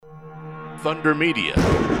Thunder Media.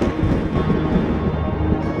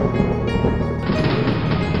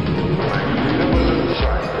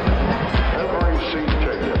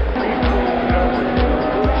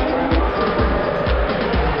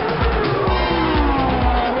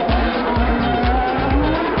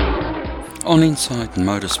 On Inside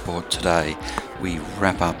Motorsport today, we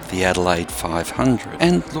wrap up the Adelaide 500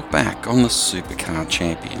 and look back on the Supercar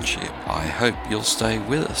Championship. I hope you'll stay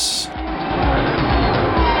with us.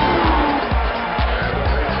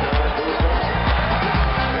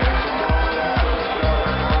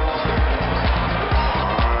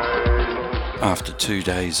 After 2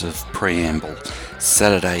 days of preamble,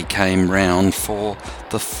 Saturday came round for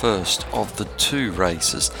the first of the 2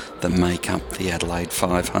 races that make up the Adelaide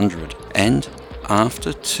 500. And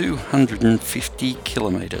after 250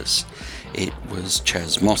 kilometres, it was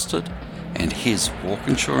Chaz Mostert and his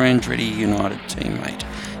Walkinshaw Andretti United teammate,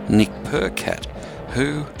 Nick Percat,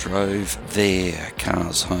 who drove their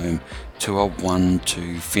cars home to a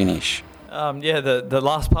 1-2 finish. The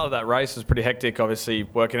last part of that race was pretty hectic. Obviously,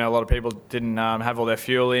 working out a lot of people didn't have all their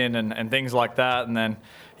fuel in and things like that. And then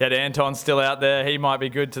you had Anton still out there. He might be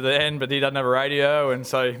good to the end, but he doesn't have a radio. And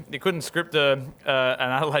so you couldn't script an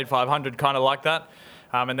Adelaide 500 kind of like that.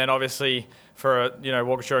 And then obviously for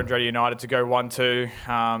Walkinshaw Andretti United to go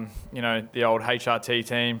 1-2, the old HRT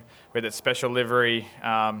team with its special livery,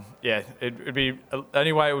 it'd be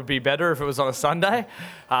only way it would be better if it was on a Sunday.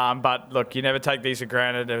 But look, you never take these for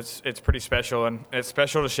granted. It's pretty special, and it's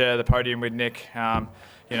special to share the podium with Nick.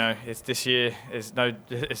 It's this year. It's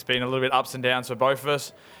been a little bit ups and downs for both of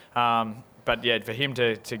us. But yeah, for him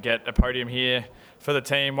to get a podium here for the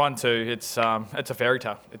team, 1-2, it's a fairy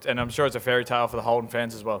tale. And I'm sure it's a fairy tale for the Holden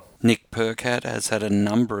fans as well. Nick Percat has had a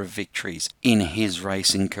number of victories in his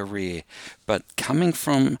racing career, but coming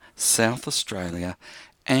from South Australia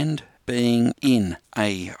and being in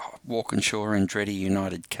a Walkinshaw Andretti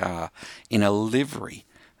United car in a livery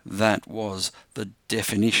that was the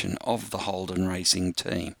definition of the Holden racing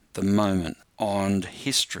team, the moment and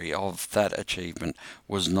history of that achievement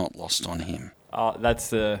was not lost on him.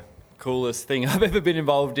 That's the coolest thing I've ever been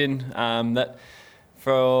involved in. That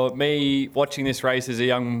for me, watching this race as a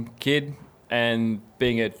young kid and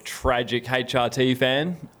being a tragic HRT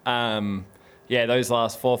fan, those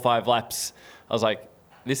last 4 or 5 laps, I was like,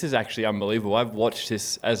 this is actually unbelievable. I've watched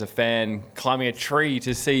this as a fan, climbing a tree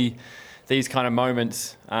to see these kind of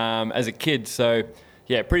moments as a kid. So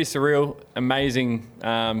yeah, pretty surreal, amazing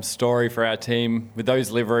story for our team with those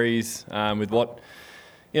liveries, with what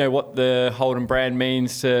the Holden brand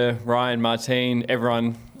means to Ryan, Martine,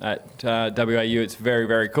 everyone at WAU. It's very,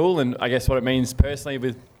 very cool. And I guess what it means personally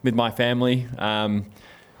with my family.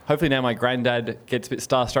 Hopefully now my granddad gets a bit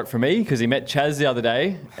starstruck for me because he met Chaz the other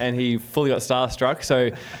day and he fully got starstruck. So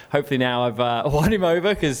hopefully now I've won him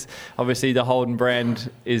over because obviously the Holden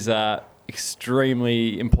brand is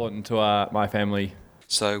extremely important to my family.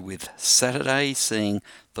 So with Saturday seeing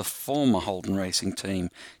the former Holden racing team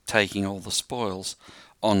taking all the spoils,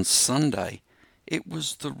 on Sunday, it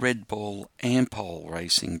was the Red Bull Ampol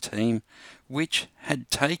racing team which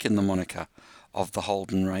had taken the moniker of the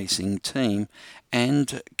Holden racing team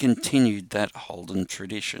and continued that Holden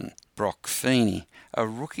tradition. Brock Feeney, a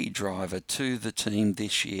rookie driver to the team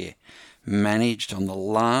this year, managed on the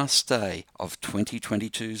last day of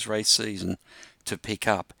 2022's race season to pick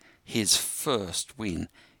up his first win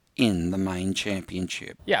in the main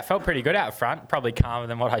championship. Yeah, I felt pretty good out front, probably calmer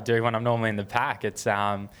than what I do when I'm normally in the pack. It's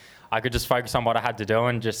I could just focus on what I had to do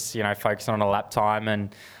and just focus on a lap time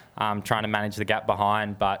and trying to manage the gap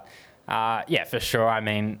behind. But for sure, I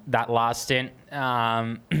mean, that last stint,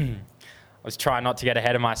 I was trying not to get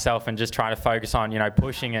ahead of myself and just trying to focus on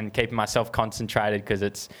pushing and keeping myself concentrated because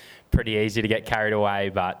it's pretty easy to get carried away.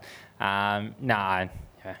 But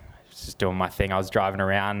just doing my thing. I was driving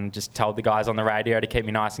around and just told the guys on the radio to keep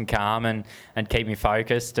me nice and calm and keep me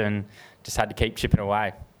focused, and just had to keep chipping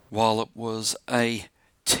away. While it was a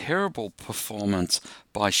terrible performance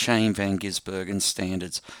by Shane Van Gisbergen's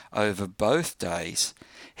standards over both days,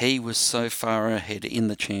 he was so far ahead in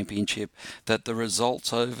the championship that the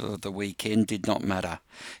results over the weekend did not matter.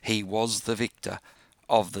 He was the victor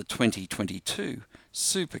of the 2022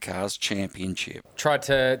 Supercars Championship. Tried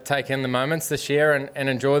to take in the moments this year and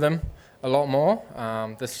enjoy them a lot more.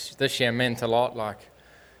 This year meant a lot, like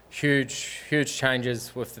huge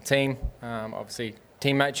changes with the team. Obviously,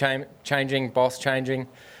 teammate changing, boss changing,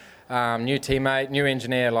 new teammate, new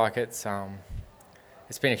engineer. Like it's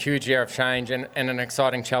been a huge year of change and an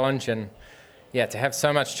exciting challenge. And yeah, to have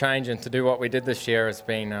so much change and to do what we did this year has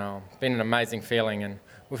been an amazing feeling. And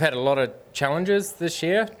we've had a lot of challenges this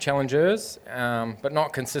year, but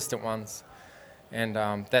not consistent ones. And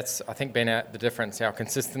that's, I think, been the difference, our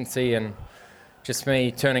consistency and just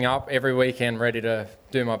me turning up every weekend ready to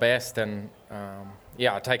do my best. And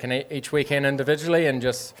I've taken each weekend individually and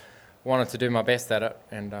just wanted to do my best at it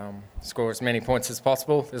and score as many points as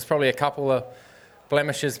possible. There's probably a couple of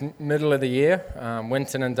blemishes middle of the year.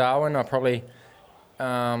 Winton and Darwin, I probably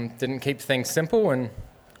didn't keep things simple and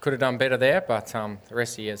could have done better there, but the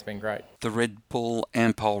rest of the year has been great. The Red Bull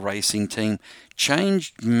Ampol Racing Team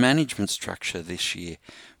changed management structure this year,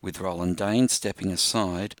 with Roland Dane stepping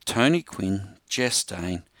aside, Tony Quinn, Jess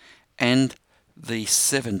Dane, and the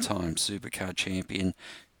 7-time Supercar champion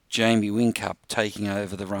Jamie Whincup taking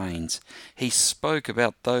over the reins. He spoke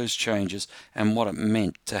about those changes and what it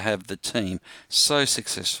meant to have the team so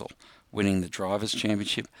successful, winning the Drivers'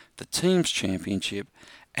 Championship, the Teams' Championship,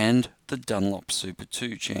 and the Dunlop Super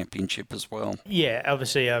 2 Championship as well. Yeah,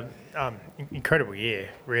 obviously incredible year,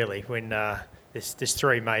 really, when there's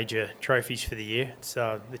 3 major trophies for the year. It's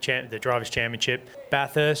the Drivers' Championship,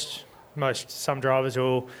 Bathurst. Some drivers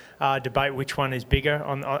will debate which one is bigger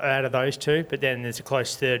out of those 2, but then there's a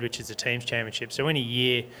close third, which is the Teams' Championship. So any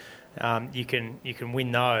year you can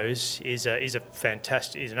win those is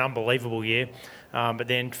an unbelievable year. But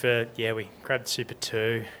then we grabbed the Super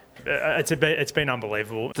 2. It's been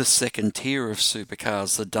unbelievable. The second tier of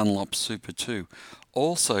supercars, the Dunlop Super 2,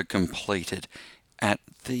 also completed at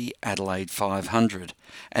the Adelaide 500,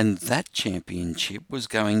 and that championship was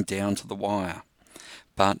going down to the wire.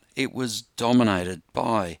 But it was dominated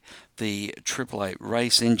by the Triple Eight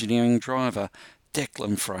race engineering driver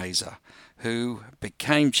Declan Fraser, who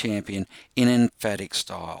became champion in emphatic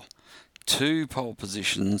style. 2 pole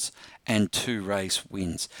positions and 2 race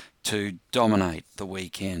wins to dominate the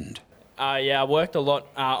weekend. I worked a lot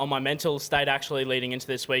on my mental state actually leading into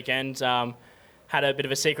this weekend. Had a bit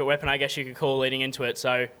of a secret weapon, I guess you could call, leading into it.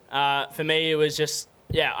 So for me, it was just,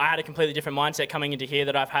 I had a completely different mindset coming into here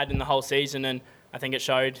that I've had in the whole season, and I think it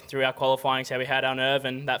showed through our qualifying how we had our nerve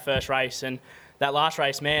and that first race. And that last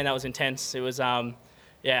race, man, that was intense. It was, I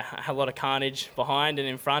had a lot of carnage behind and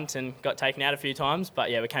in front and got taken out a few times.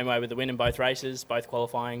 But, we came away with the win in both races, both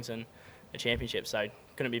qualifyings and a championship, so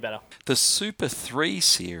couldn't be better. The Super 3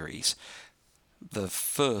 Series, the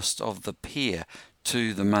first of the pair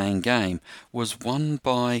to the main game, was won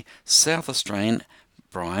by South Australian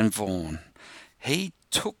Brian Vaughan. He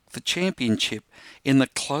took the championship in the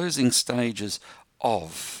closing stages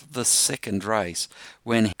of the second race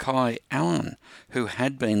when Kai Allen, who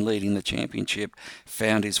had been leading the championship,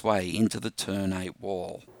 found his way into the Turn 8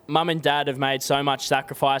 wall. Mum and Dad have made so much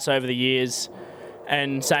sacrifice over the years,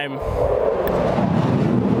 and same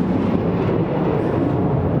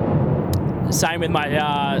with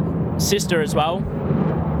my sister as well.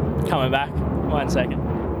 Coming back, 1 second.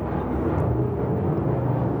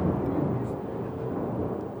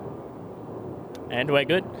 And we're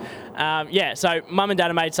good. So Mum and Dad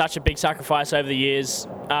have made such a big sacrifice over the years,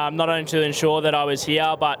 not only to ensure that I was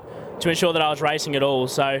here, but to ensure that I was racing at all.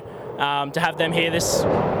 So to have them here this...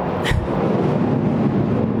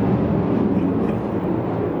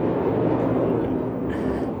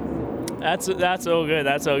 That's all good.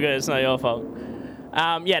 That's all good. It's not your fault.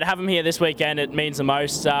 To have them here this weekend, it means the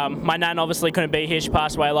most. My nan obviously couldn't be here. She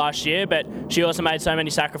passed away last year, but she also made so many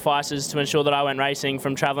sacrifices to ensure that I went racing,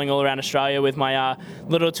 from travelling all around Australia with my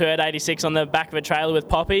little turd 86 on the back of a trailer with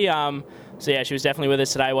Poppy. She was definitely with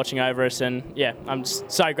us today watching over us, and I'm just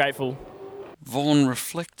so grateful. Vaughan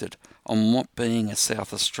reflected on what being a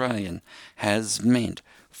South Australian has meant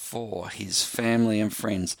for his family and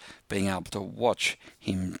friends, being able to watch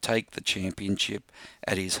him take the championship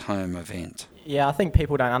at his home event. Yeah, I think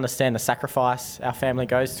people don't understand the sacrifice our family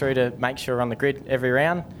goes through to make sure we're on the grid every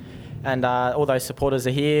round. And all those supporters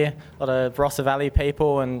are here, a lot of Barossa Valley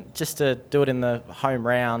people, and just to do it in the home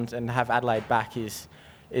round and have Adelaide back is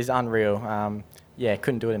unreal.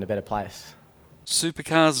 Couldn't do it in a better place.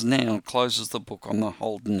 Supercars now closes the book on the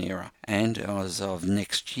Holden era, and as of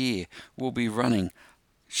next year will be running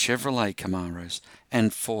Chevrolet Camaros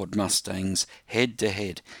and Ford Mustangs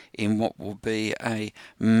head-to-head in what will be a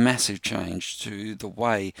massive change to the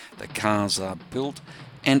way the cars are built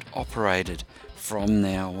and operated from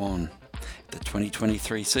now on. The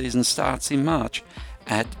 2023 season starts in March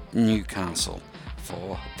at Newcastle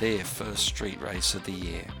for their first street race of the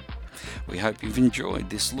year. We hope you've enjoyed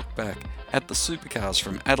this look back at the supercars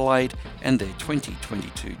from Adelaide and their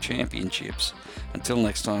 2022 championships. Until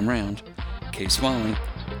next time round, keep smiling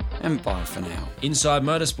and bye for now. Inside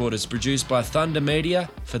Motorsport is produced by Thunder Media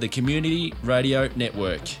for the Community Radio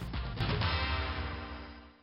Network.